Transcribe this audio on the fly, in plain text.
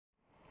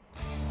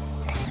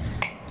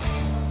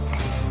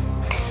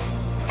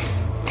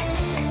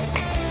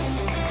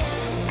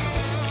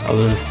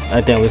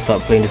I think I will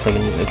stop playing this in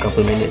a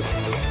couple minutes.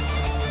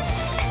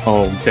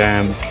 Oh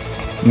damn.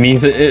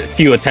 Means a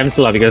few attempts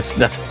lah, because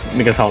that's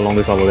how long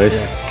this level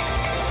is. Yeah.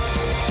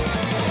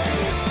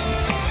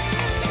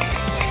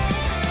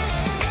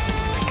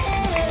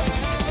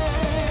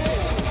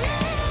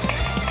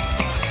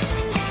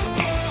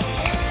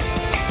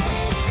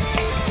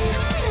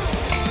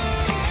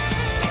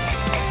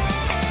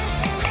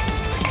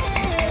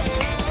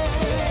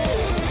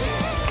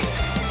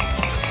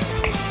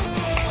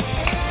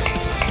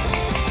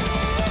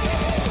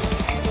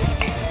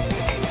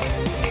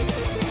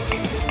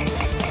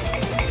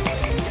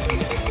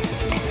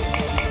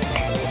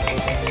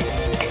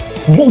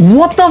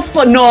 What the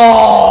fuck?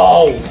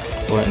 No!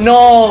 What?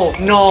 No!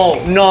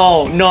 No!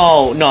 No!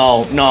 No!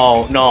 No!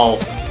 No! No!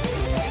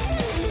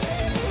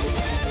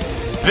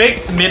 Big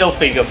middle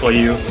finger for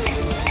you.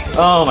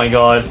 Oh my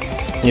god.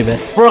 You bet.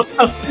 Bro,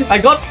 I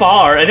got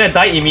far and then I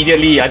died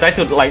immediately. I died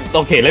to like,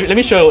 okay, let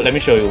me show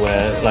you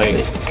where,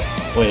 like,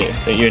 wait,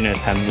 you're in an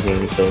attempt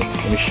already, so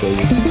let me show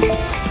you.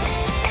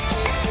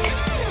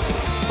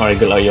 Alright,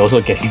 good luck, you're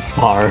also getting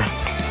far.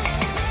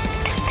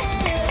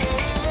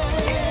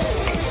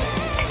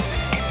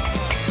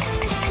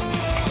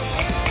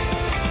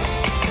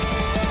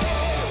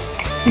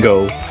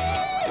 Go.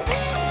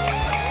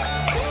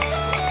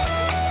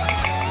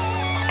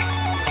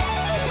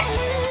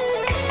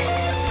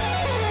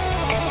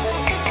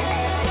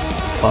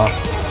 Fuck.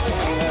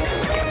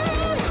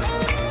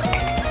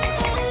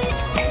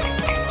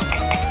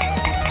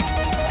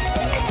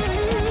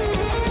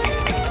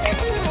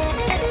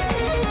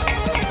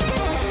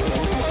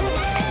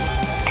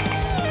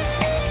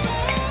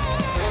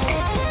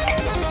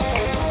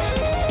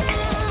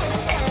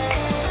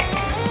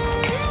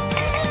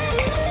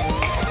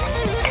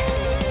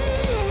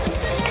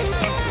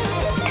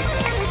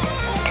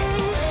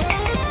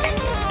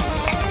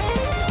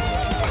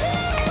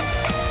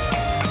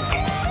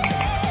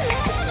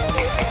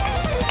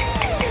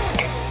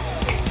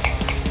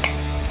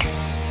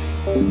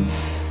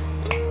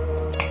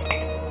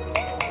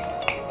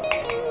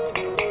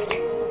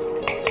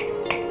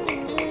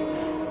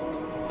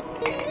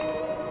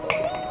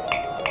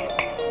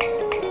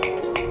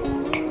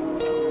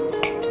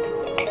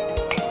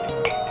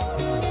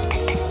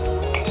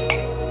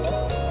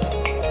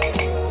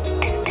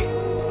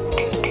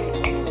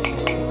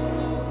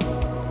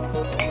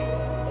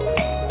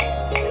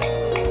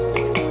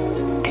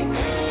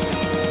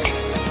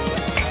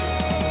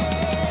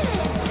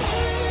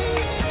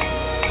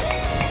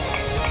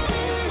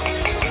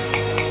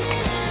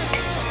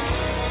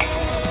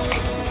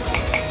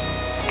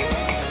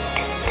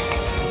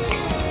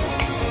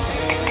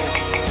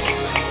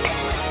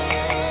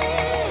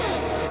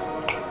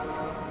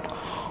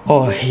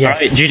 Oh yes.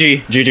 Alright,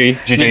 GG.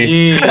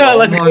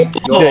 Let's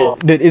go.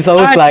 Dude, it's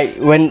always like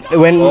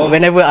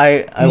whenever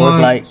I was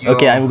like,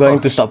 okay, I'm going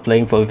to stop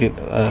playing for a few,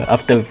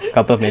 after a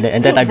couple of minutes,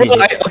 and then I beat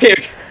it. Okay,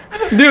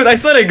 dude, I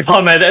swear to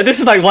God, man, this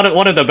is like one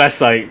of the best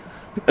like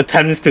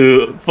attempts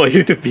for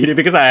you to beat it,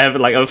 because I have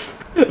like a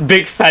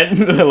big fat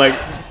like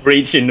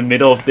rage in the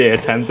middle of the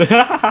attempt.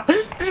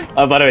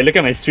 By the way, look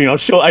at my stream. I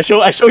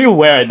show you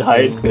where I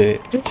died.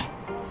 Wait.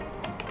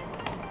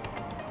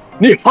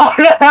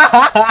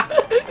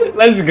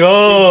 Let's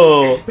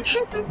go.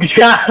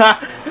 Yeah.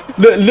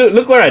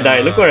 Look where I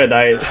died. Look where I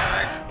died.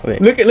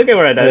 Wait. Look at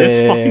where I died. This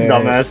Wait. fucking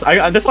dumbass.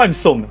 That's why I'm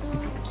so mad.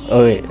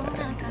 Oh wait.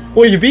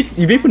 Oh, you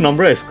beat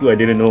number at school. I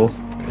didn't know.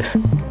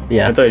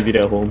 Yeah. I thought you beat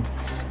it at home.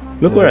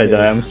 Look where I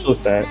died. I'm so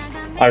sad.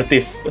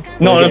 Artifice.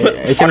 No,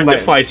 Okay,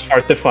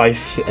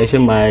 Artifice.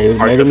 Actually, my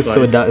room is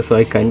so dark, so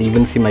I can't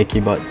even see my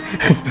keyboard.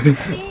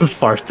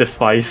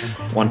 Artifice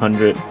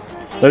 100.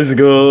 Let's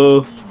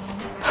go.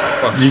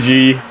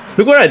 GG.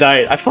 Look where I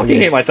died. I fucking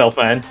hate myself,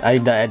 man. I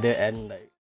died at the end. Like